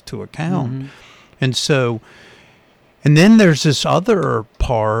holding us to account. Mm-hmm. And then there's this other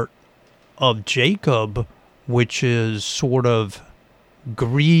part of Jacob, which is sort of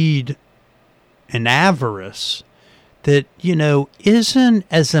greed and avarice that, isn't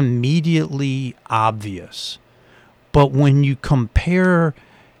as immediately obvious. But when you compare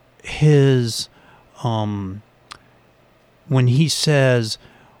his, when he says,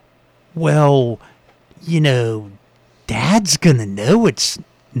 well, Dad's going to know it's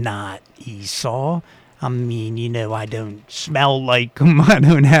not Esau. I mean, I don't smell like him. I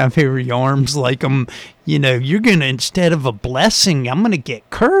don't have hairy arms like him. You're going to, instead of a blessing, I'm going to get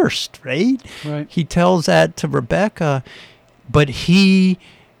cursed, right? Right. He tells that to Rebekah, but he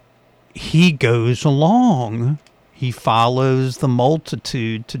goes along. He follows the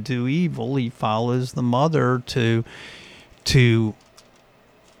multitude to do evil. He follows the mother to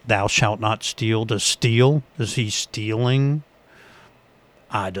thou shalt not steal, to steal. Is he stealing?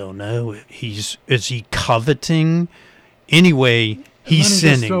 I don't know. Is he coveting? Anyway, he's Let me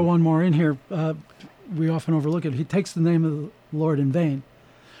sinning. just throw one more in here. We often overlook it. He takes the name of the Lord in vain,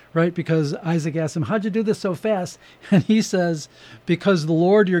 right? Because Isaac asks him, how'd you do this so fast? And he says, because the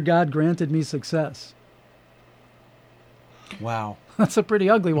Lord your God granted me success. Wow. That's a pretty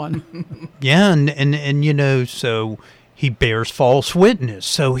ugly one. Yeah, and so he bears false witness.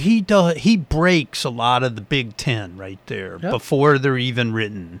 So he breaks a lot of the Big Ten right there before they're even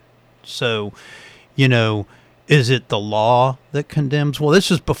written. So, is it the law that condemns? Well,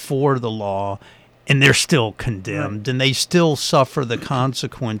 this is before the law, and they're still condemned, and they still suffer the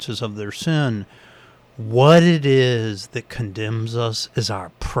consequences of their sin. What it is that condemns us is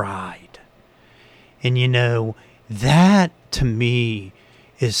our pride. And, that to me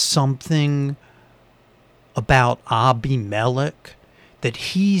is something about Abimelech, that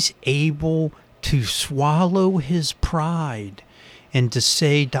he's able to swallow his pride and to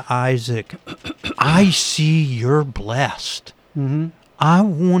say to Isaac, I see you're blessed. Mm-hmm. I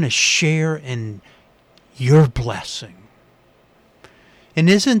want to share in your blessing. And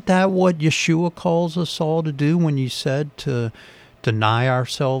isn't that what Yeshua calls us all to do when you said to deny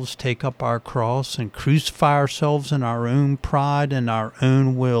ourselves, take up our cross, and crucify ourselves in our own pride and our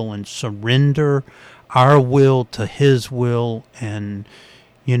own will, and surrender our will to his will, and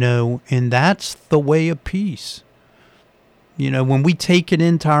that's the way of peace. When we take it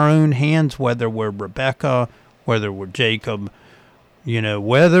into our own hands, whether we're Rebekah, whether we're Jacob,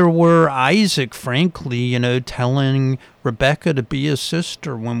 whether we're Isaac, frankly, telling Rebekah to be his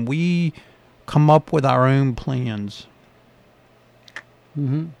sister, when we come up with our own plans,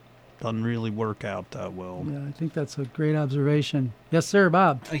 doesn't really work out that well. Yeah, I think that's a great observation. Yes, sir,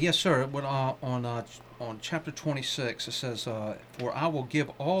 Bob. Yes, sir. On chapter 26, it says, for I will give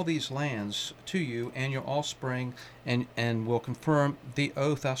all these lands to you and your offspring, and will confirm the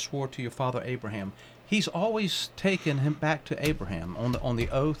oath I swore to your father Abraham. He's always taken him back to Abraham on the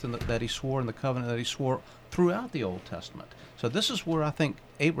oath that he swore, and the covenant that he swore throughout the Old Testament. So this is where I think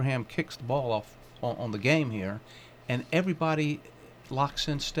Abraham kicks the ball off on the game here, and everybody locks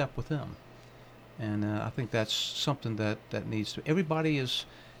in step with him. And I think that's something that needs to. Everybody is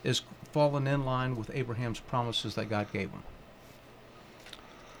fallen in line with Abraham's promises that God gave him.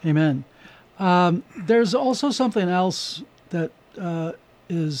 Amen. There's also something else that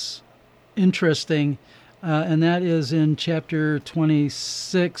is interesting, and that is in chapter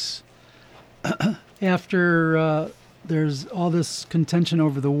 26. After there's all this contention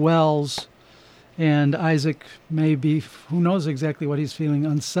over the wells, and Isaac may be, who knows exactly what he's feeling,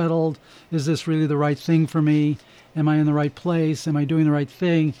 unsettled. Is this really the right thing for me? Am I in the right place? Am I doing the right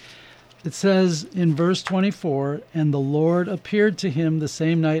thing? It says in verse 24, and the Lord appeared to him the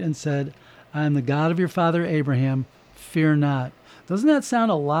same night and said, I am the God of your father Abraham, fear not. Doesn't that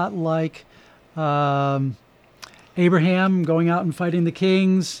sound a lot like Abraham going out and fighting the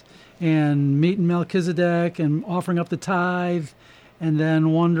kings and meeting Melchizedek and offering up the tithe, and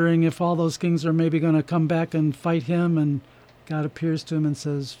then wondering if all those kings are maybe going to come back and fight him, and God appears to him and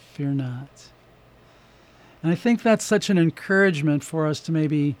says, fear not. And I think that's such an encouragement for us to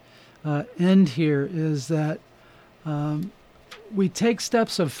maybe end here, is that we take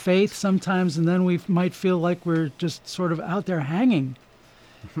steps of faith sometimes, and then we might feel like we're just sort of out there hanging.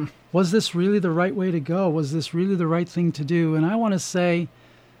 Was this really the right way to go? Was this really the right thing to do? And I want to say,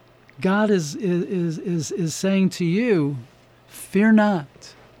 God is saying to you, Fear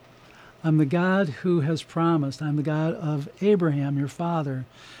not. I'm the God who has promised. I'm the God of Abraham, your father.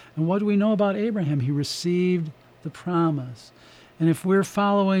 And what do we know about Abraham? He received the promise. And if we're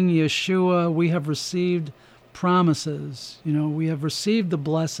following Yeshua, we have received promises. We have received the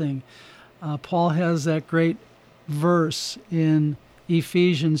blessing. Paul has that great verse in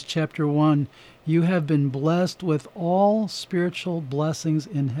Ephesians chapter 1. You have been blessed with all spiritual blessings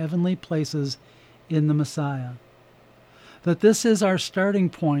in heavenly places in the Messiah. That this is our starting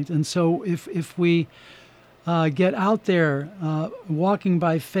point. And so if we get out there walking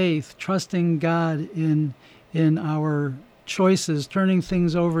by faith, trusting God in our choices, turning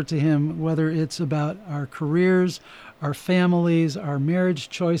things over to Him, whether it's about our careers, our families, our marriage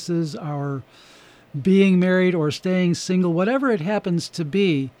choices, our being married or staying single, whatever it happens to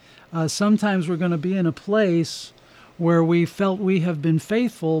be, sometimes we're going to be in a place where we felt we have been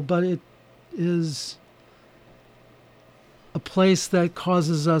faithful, but it is a place that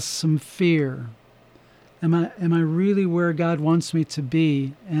causes us some fear. Am I really where God wants me to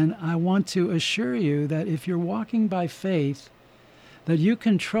be? And I want to assure you that if you're walking by faith, that you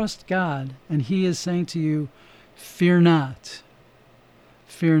can trust God, and He is saying to you, fear not.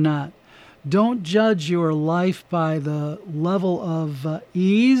 Fear not. Don't judge your life by the level of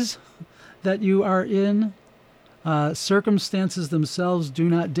ease that you are in. Circumstances themselves do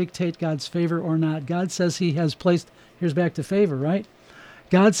not dictate God's favor or not. God says He has placed, here's back to favor, right?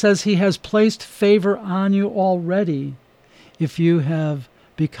 God says He has placed favor on you already if you have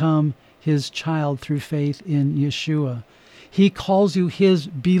become His child through faith in Yeshua. He calls you His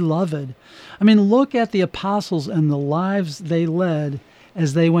beloved. I mean, look at the apostles and the lives they led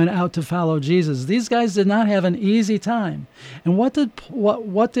as they went out to follow Jesus. These guys did not have an easy time. And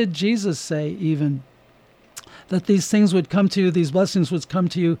what did Jesus say even? That these things would come to you, these blessings would come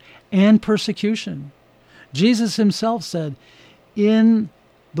to you, and persecution. Jesus Himself said, in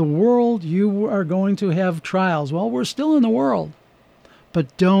the world you are going to have trials. Well, we're still in the world.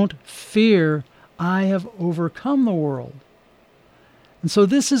 But don't fear, I have overcome the world. And so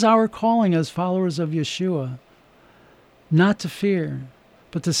this is our calling as followers of Yeshua, not to fear,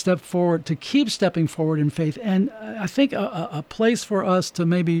 but to step forward, to keep stepping forward in faith. And I think a place for us to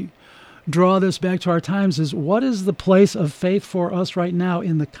maybe draw this back to our times is, what is the place of faith for us right now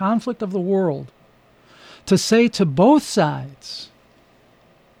in the conflict of the world? To say to both sides,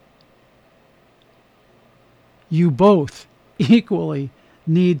 you both equally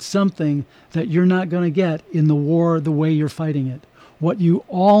need something that you're not going to get in the war the way you're fighting it. What you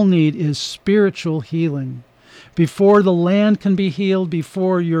all need is spiritual healing. Before the land can be healed,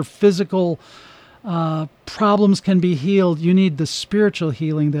 before your physical problems can be healed, you need the spiritual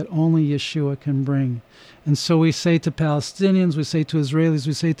healing that only Yeshua can bring. And so we say to Palestinians, we say to Israelis,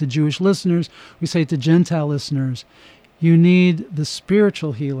 we say to Jewish listeners, we say to Gentile listeners, you need the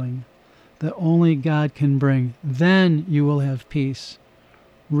spiritual healing that only God can bring. Then you will have peace,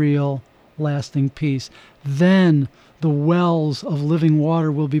 real, lasting peace. Then the wells of living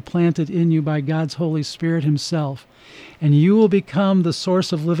water will be planted in you by God's Holy Spirit Himself, and you will become the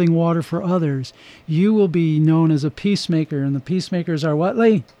source of living water for others. You will be known as a peacemaker, and the peacemakers are what,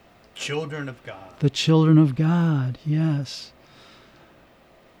 Lee? Children of God. The children of God, yes.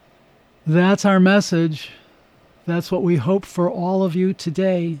 That's our message. That's what we hope for all of you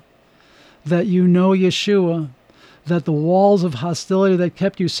today, that you know Yeshua, that the walls of hostility that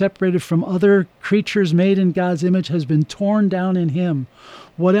kept you separated from other creatures made in God's image has been torn down in Him.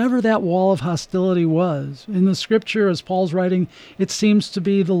 Whatever that wall of hostility was, in the Scripture, as Paul's writing, it seems to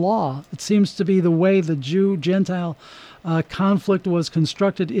be the law. It seems to be the way the Jew-Gentile conflict was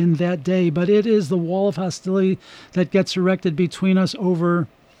constructed in that day, but it is the wall of hostility that gets erected between us over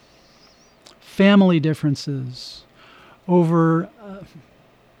family differences, over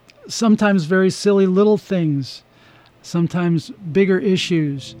sometimes very silly little things, sometimes bigger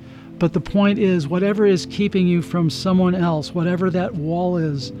issues. But the point is, whatever is keeping you from someone else, whatever that wall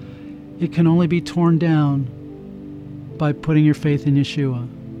is, it can only be torn down by putting your faith in Yeshua.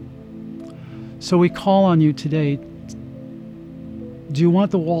 So we call on you today. Do you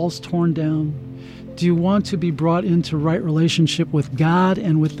want the walls torn down? Do you want to be brought into right relationship with God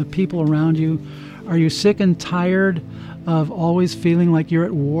and with the people around you? Are you sick and tired of always feeling like you're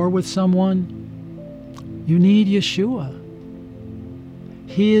at war with someone? You need Yeshua.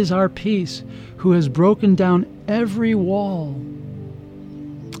 He is our peace, who has broken down every wall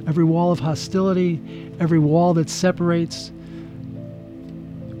of hostility, every wall that separates.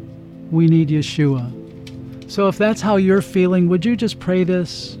 We need Yeshua. So if that's how you're feeling, would you just pray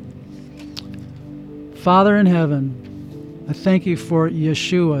this? Father in heaven, I thank you for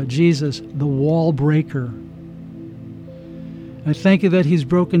Yeshua, Jesus, the wall breaker. I thank you that he's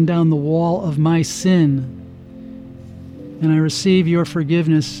broken down the wall of my sin, and I receive your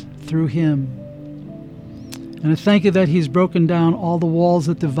forgiveness through him. And I thank you that he's broken down all the walls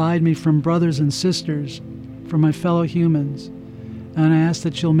that divide me from brothers and sisters, from my fellow humans. And I ask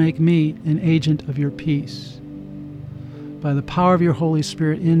that you'll make me an agent of your peace. By the power of your Holy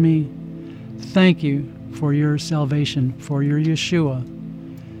Spirit in me, thank you for your salvation, for your Yeshua.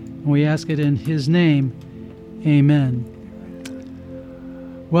 And we ask it in his name. Amen.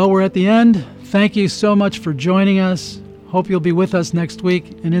 Well, we're at the end. Thank you so much for joining us. Hope you'll be with us next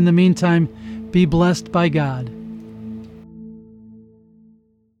week. And in the meantime, be blessed by God.